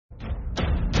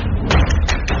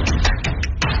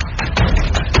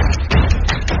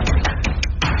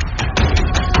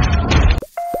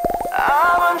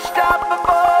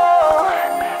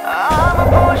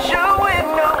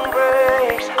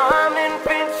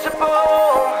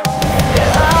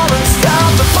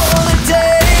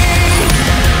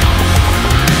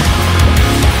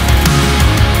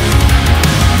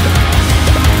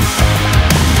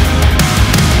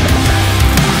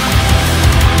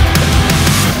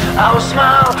I'll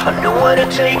smile, I know what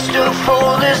it takes to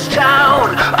fool this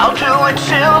town. I'll do it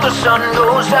till the sun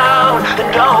goes down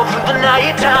and all through the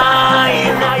night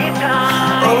time.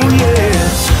 Oh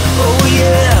yeah, oh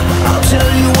yeah, I'll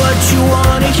tell you what you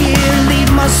wanna hear.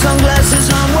 Leave my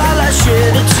sunglasses on while I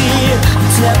shed a tear.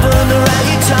 It's never the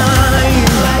right time.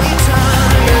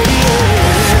 Yeah,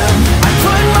 yeah. I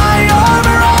put my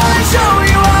armor on, show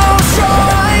you how strong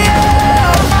I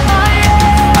am.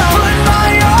 I put my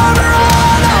armor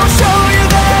on, I'll show you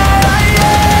that I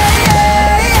am.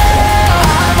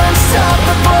 I'm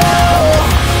unstoppable.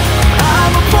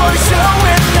 I'm a Porsche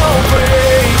with no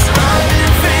brakes. I'm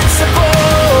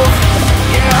invincible.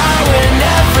 Yeah, I win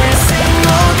every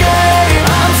single game.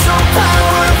 I'm so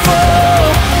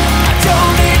powerful. I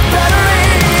don't need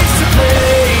batteries to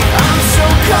play. I'm so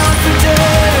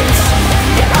confident.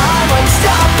 Yeah, I'm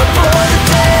unstoppable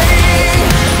today.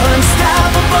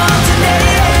 Unstoppable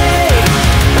today.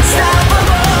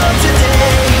 Unstoppable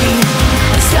today.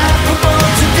 Unstoppable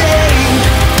today.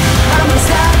 I'm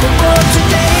unstoppable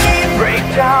today. Break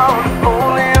down,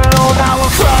 only alone I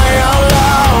will cry out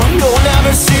loud. You'll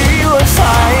never see what's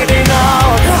hiding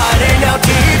out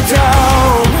deep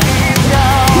down.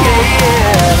 Yeah,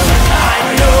 yeah. I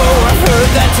know, I've heard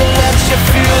that to let your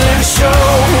feelings show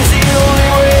is the only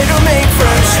way to make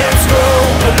friendships grow.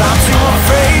 But I'm too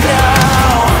afraid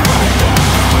now.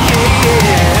 Yeah,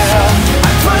 yeah.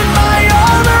 I put my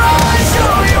armor on,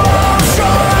 show you how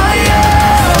strong I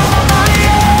am.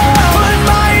 I put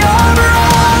my armor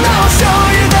on, I'll show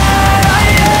you that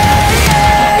I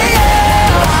am.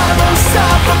 I'm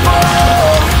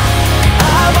unstoppable.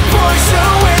 I'm a Porsche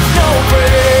with no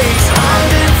brakes. I'm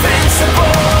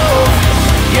invincible.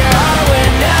 Yeah, I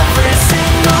win every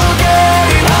single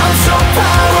game. I'm so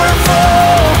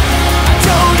powerful. I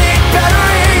don't need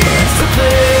batteries to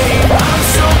play. I'm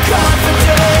so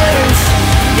confident.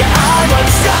 Yeah, I'm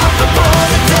unstoppable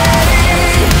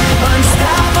today.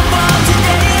 Unstoppable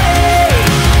today.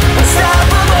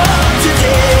 Unstoppable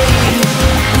today.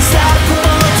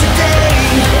 Unstoppable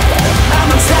today.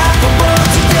 I'm unstoppable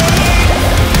today.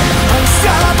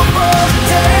 Unstoppable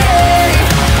today.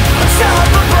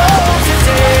 Unstoppable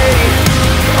today.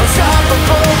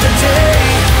 Unstoppable today.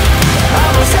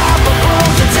 I'm unstoppable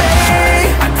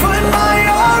today. I put my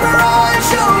armor on,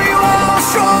 show you how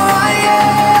strong I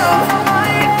am.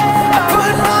 I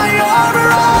put my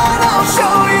armor on, I'll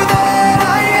show you that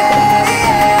I am.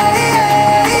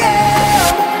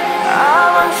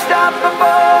 I'm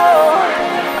unstoppable.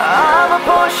 I'm a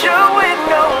Porsche with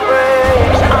no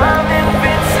brakes. I'm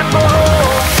invincible.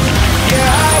 Yeah,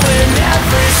 I win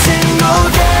every single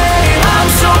game. I'm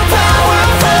so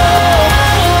powerful.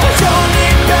 I don't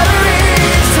need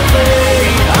batteries to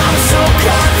play. I'm so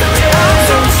confident.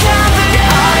 Yeah,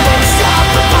 I'm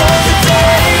unstoppable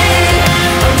today.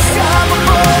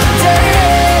 Unstoppable today.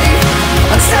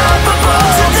 Unstoppable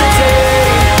today.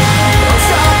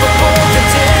 Unstoppable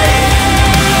today.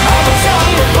 I'm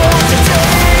unstoppable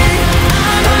today.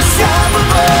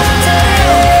 Unstoppable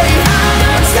today.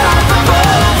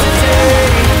 Unstoppable today.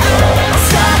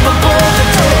 Unstoppable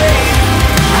today.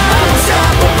 I'm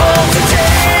unstoppable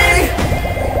today.